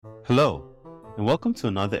Hello, and welcome to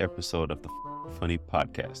another episode of the Funny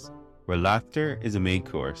Podcast, where laughter is a main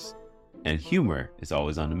course and humor is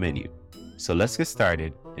always on the menu. So let's get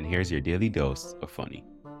started, and here's your daily dose of funny.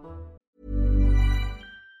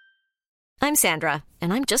 I'm Sandra,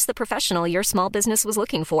 and I'm just the professional your small business was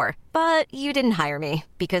looking for. But you didn't hire me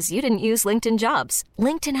because you didn't use LinkedIn Jobs.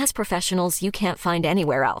 LinkedIn has professionals you can't find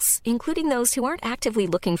anywhere else, including those who aren't actively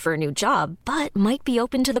looking for a new job, but might be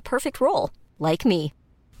open to the perfect role, like me.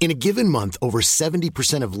 In a given month, over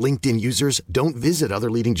 70% of LinkedIn users don't visit other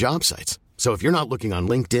leading job sites. So if you're not looking on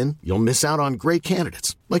LinkedIn, you'll miss out on great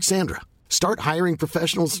candidates like Sandra. Start hiring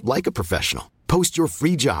professionals like a professional. Post your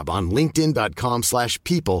free job on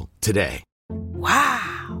linkedin.com/people today.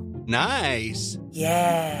 Wow. Nice.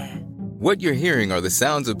 Yeah. What you're hearing are the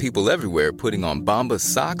sounds of people everywhere putting on Bombas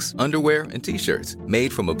socks, underwear, and T-shirts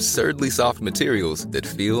made from absurdly soft materials that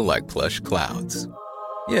feel like plush clouds.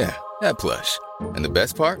 Yeah, that plush. And the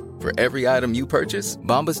best part? For every item you purchase,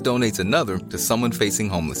 Bombas donates another to someone facing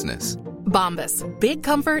homelessness. Bombas. Big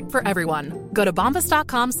comfort for everyone. Go to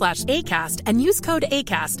bombas.com/ACAST and use code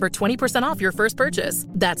ACAST for 20% off your first purchase.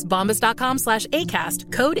 That's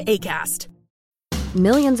bombas.com/ACAST. Code ACAST.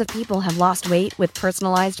 Millions of people have lost weight with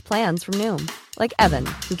personalized plans from Noom. Like Evan,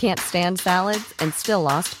 who can't stand salads and still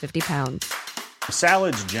lost 50 pounds.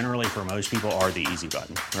 Salads generally for most people are the easy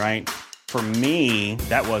button, right? For me,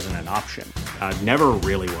 that wasn't an option. I never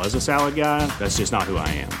really was a salad guy. That's just not who I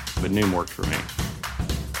am. But Noom worked for me.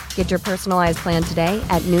 Get your personalized plan today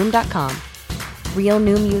at Noom.com. Real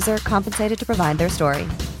Noom user compensated to provide their story.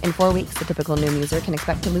 In 4 weeks, the typical Noom user can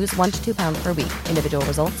expect to lose 1 to 2 pounds per week. Individual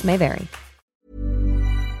results may vary.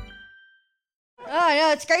 Oh,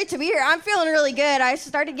 no, it's great to be here. I'm feeling really good. I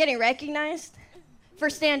started getting recognized for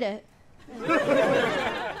stand-up.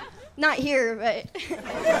 Not here, but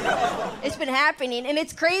it's been happening, and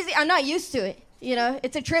it's crazy. I'm not used to it, you know?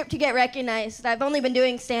 It's a trip to get recognized. I've only been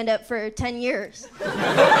doing stand-up for 10 years.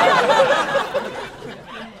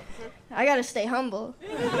 I gotta stay humble.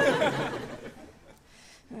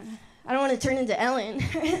 I don't want to turn into Ellen.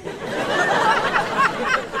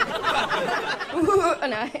 Ooh,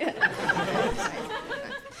 no.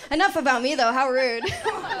 Enough about me, though. How rude.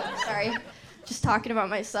 Sorry. Just talking about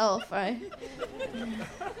myself.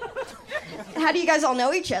 How do you guys all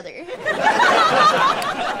know each other?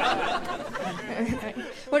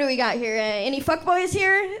 What do we got here? Any fuckboys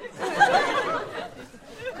here?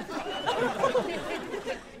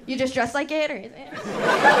 You just dress like it, or?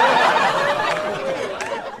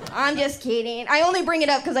 I'm just kidding. I only bring it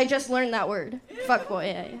up because I just learned that word.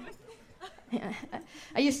 Fuckboy. Yeah.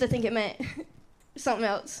 I used to think it meant something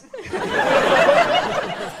else.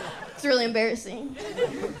 It's really embarrassing.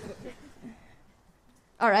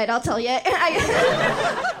 All right, I'll tell you.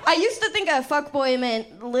 I used to think a fuckboy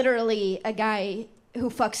meant literally a guy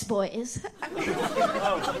who fucks boys.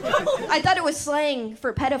 I thought it was slang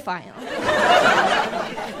for pedophile.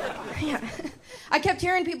 Yeah. I kept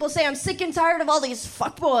hearing people say, I'm sick and tired of all these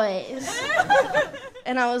fuckboys.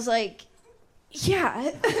 And I was like,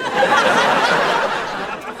 yeah.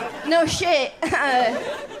 No shit.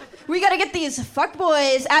 We gotta get these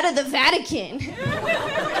fuckboys out of the Vatican.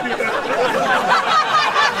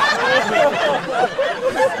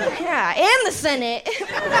 Yeah, and the Senate.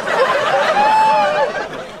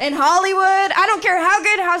 And Hollywood. I don't care how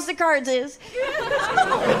good House of Cards is.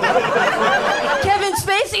 Kevin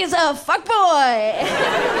Spacey is a fuckboy.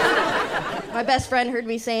 My best friend heard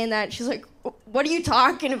me saying that. She's like, what are you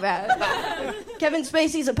talking about? Kevin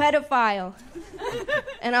Spacey's a pedophile.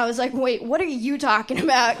 And I was like, wait, what are you talking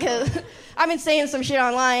about? Because I've been saying some shit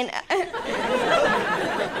online.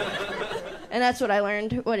 And that's what I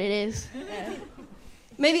learned, what it is.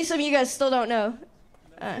 Maybe some of you guys still don't know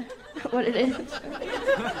what it is.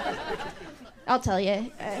 I'll tell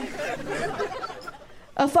you.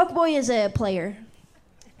 A fuckboy is a player.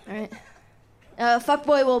 All right? A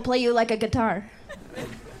fuckboy will play you like a guitar.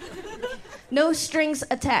 No strings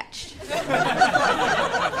attached.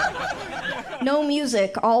 No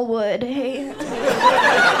music, all wood. Hey.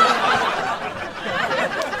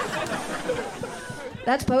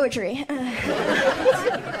 That's poetry.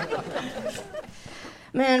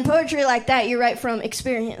 Man, poetry like that you write from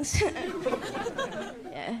experience.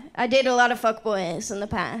 Yeah, I dated a lot of fuckboys in the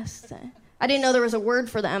past. I didn't know there was a word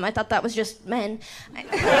for them. I thought that was just men.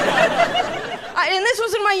 And this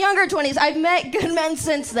was in my younger 20s. I've met good men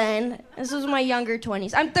since then. This was my younger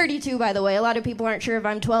 20s. I'm 32, by the way. A lot of people aren't sure if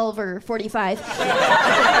I'm 12 or 45.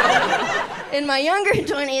 In my younger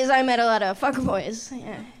 20s, I met a lot of fuckboys.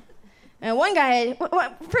 Yeah. And one guy,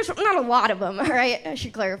 first, not a lot of them, all right? I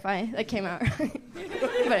should clarify. That came out right.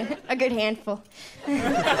 But a good handful. Wait,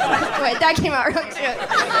 that came out wrong, too.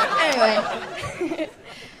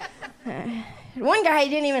 Anyway. One guy, I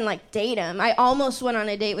didn't even date him. I almost went on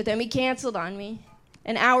a date with him. He canceled on me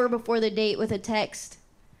an hour before the date with a text.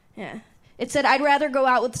 Yeah. It said, I'd rather go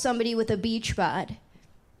out with somebody with a beach bod.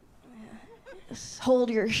 Just hold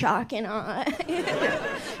your shock and awe.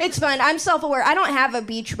 It's fun. I'm self-aware. I don't have a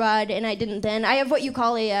beach bod, and I didn't then. I have what you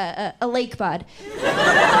call a lake bod.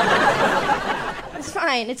 It's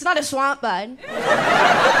fine. It's not a swamp bod.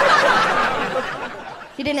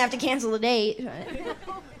 He didn't have to cancel the date.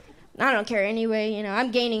 I don't care anyway.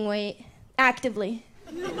 I'm gaining weight. Actively.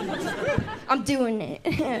 I'm doing it.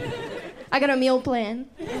 I got a meal plan.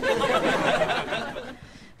 I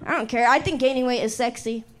don't care. I think gaining weight is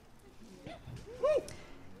sexy.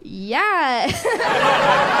 Yeah.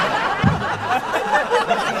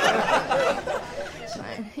 It's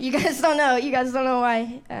fine. You guys don't know. You guys don't know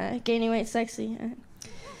why gaining weight is sexy.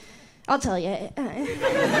 I'll tell you.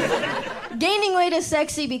 Gaining weight is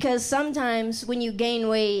sexy because sometimes when you gain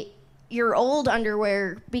weight, your old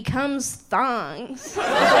underwear becomes thongs.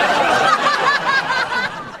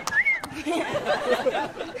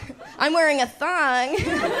 I'm wearing a thong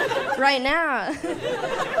right now.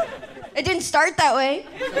 It didn't start that way.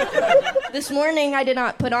 This morning I did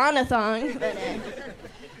not put on a thong, but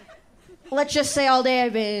let's just say all day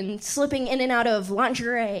I've been slipping in and out of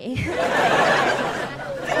lingerie.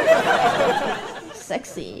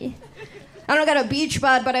 Sexy. I don't got a beach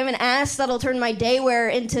bod, but I have an ass that'll turn my day wear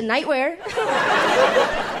into nightwear.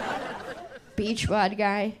 Beach bod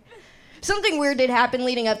guy. Something weird did happen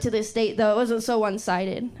leading up to this date, though. It wasn't so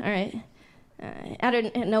one-sided, all right? Out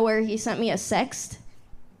of nowhere, he sent me a sexual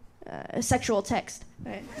text.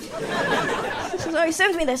 All right. So he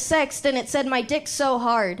sends me this text, and it said, my dick's so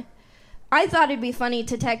hard. I thought it'd be funny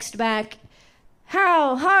to text back,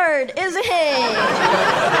 how hard is it?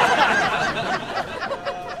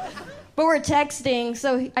 But we're texting,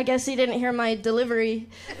 so I guess he didn't hear my delivery.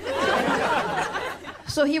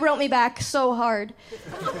 So he wrote me back, so hard.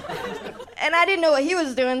 And I didn't know what he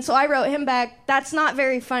was doing, so I wrote him back, that's not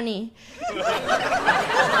very funny.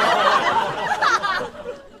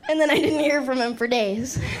 And then I didn't hear from him for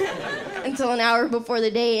days. Until an hour before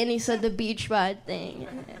the date, and he said the beach bod thing.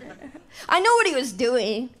 I know what he was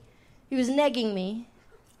doing. He was negging me.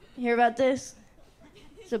 You hear about this?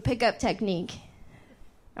 It's a pickup technique.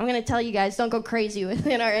 I'm gonna tell you guys, don't go crazy with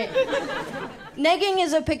it, all right? Negging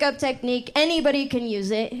is a pickup technique. Anybody can use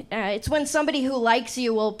it. It's when somebody who likes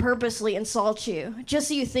you will purposely insult you, just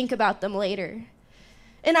so you think about them later.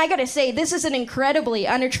 And I gotta say, this is an incredibly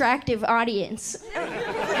unattractive audience.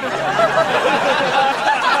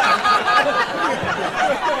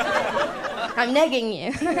 I'm negging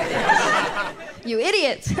you. You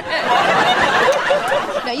idiots. No,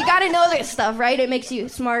 you gotta know this stuff, right? It makes you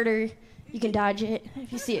smarter. You can dodge it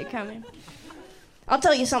if you see it coming. I'll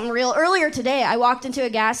tell you something real. Earlier today, I walked into a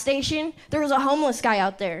gas station. There was a homeless guy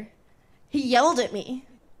out there. He yelled at me.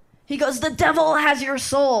 He goes, the devil has your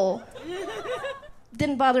soul.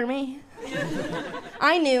 Didn't bother me.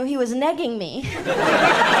 I knew he was negging me.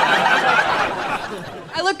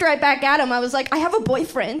 I looked right back at him. I was like, I have a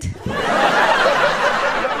boyfriend.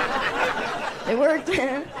 It worked.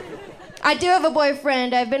 I do have a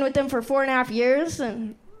boyfriend. I've been with him for 4.5 years,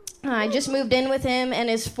 and I just moved in with him and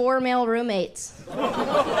his 4 male roommates.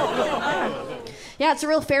 Yeah, it's a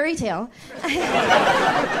real fairy tale.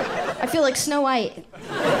 I feel like Snow White.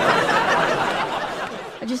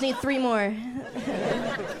 I just need 3 more.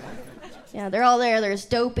 Yeah, they're all there. There's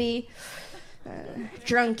Dopey,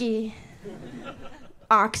 Drunky,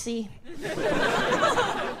 Oxy,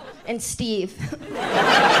 and Steve.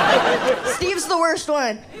 Steve's the worst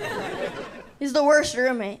one. He's the worst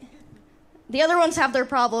roommate. The other ones have their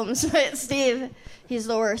problems, but Steve, he's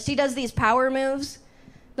the worst. He does these power moves.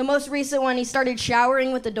 The most recent one, he started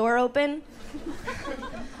showering with the door open.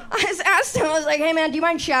 I just asked him, I was like, hey man, do you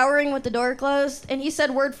mind showering with the door closed? And he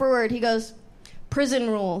said word for word, he goes, prison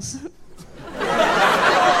rules. So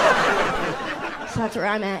that's where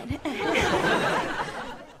I'm at.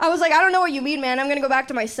 I was like, I don't know what you mean, man. I'm gonna go back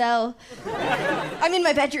to my cell. I'm in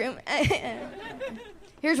my bedroom.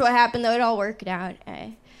 Here's what happened, though. It all worked out.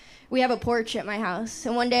 We have a porch at my house,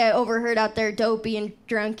 and one day I overheard out there Dopey and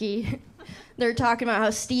Drunky. They're talking about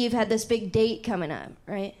how Steve had this big date coming up,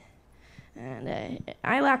 right? And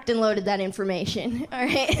I locked and loaded that information, all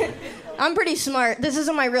right? I'm pretty smart. This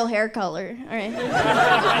isn't my real hair color, all right?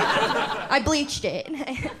 I bleached it.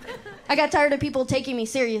 I got tired of people taking me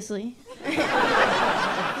seriously.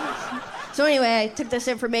 So anyway, I took this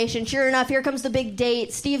information. Sure enough, here comes the big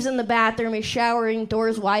date. Steve's in the bathroom. He's showering.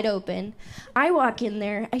 Door's wide open. I walk in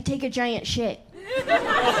there. I take a giant shit.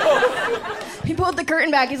 He pulled the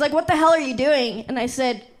curtain back. He's like, what the hell are you doing? And I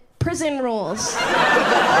said, prison rules.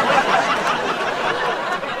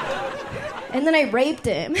 And then I raped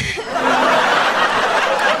him.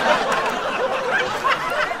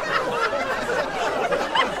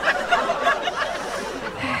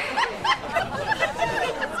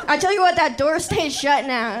 I tell you what, that door stays shut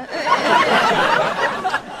now.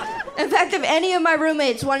 In fact, if any of my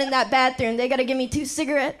roommates want in that bathroom, they gotta give me 2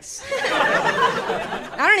 cigarettes.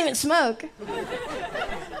 I don't even smoke.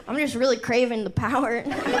 I'm just really craving the power.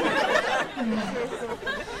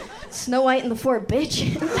 Snow White and the 4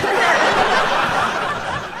 bitches.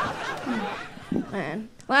 Man.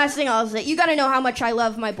 Last thing I'll say, you gotta know how much I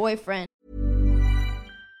love my boyfriend.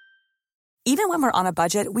 Even when we're on a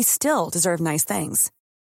budget, we still deserve nice things.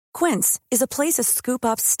 Quince is a place to scoop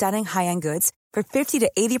up stunning high-end goods for 50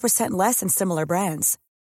 to 80% less than similar brands.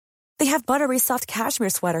 They have buttery soft cashmere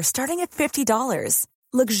sweaters starting at $50,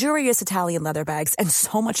 luxurious Italian leather bags, and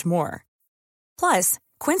so much more. Plus,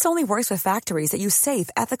 Quince only works with factories that use safe,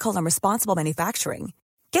 ethical, and responsible manufacturing.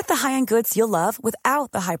 Get the high-end goods you'll love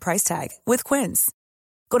without the high price tag with Quince.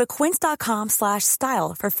 Go to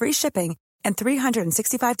quince.com/style for free shipping and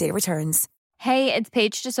 365-day returns. Hey, it's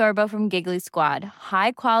Paige DeSorbo from Giggly Squad.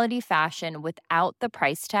 High quality fashion without the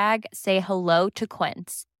price tag. Say hello to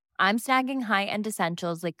Quince. I'm snagging high-end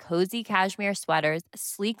essentials like cozy cashmere sweaters,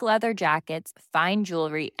 sleek leather jackets, fine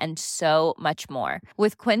jewelry, and so much more.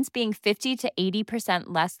 With Quince being 50 to 80%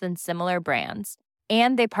 less than similar brands.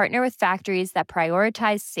 And they partner with factories that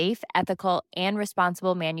prioritize safe, ethical, and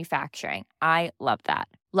responsible manufacturing. I love that.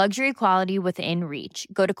 Luxury quality within reach.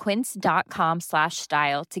 Go to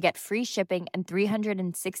quince.com/style to get free shipping and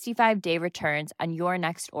 365-day returns on your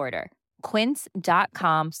next order.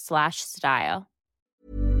 Quince.com/style.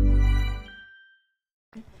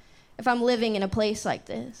 If I'm living in a place like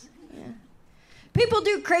this. Yeah. People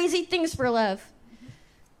do crazy things for love.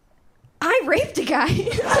 I raped a guy.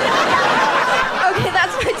 Okay,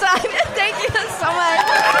 that's my time. Thank you so much.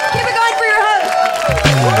 Keep it going for your host.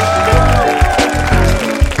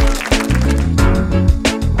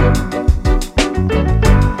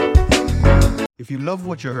 If you love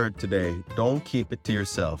what you heard today, don't keep it to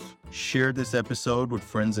yourself. Share this episode with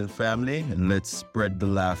friends and family, and let's spread the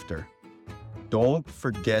laughter. Don't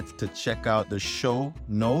forget to check out the show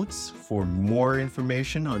notes for more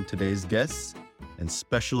information on today's guests and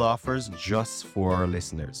special offers just for our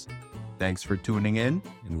listeners. Thanks for tuning in,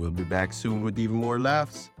 and we'll be back soon with even more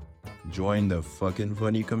laughs. Join the fucking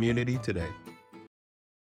funny community today.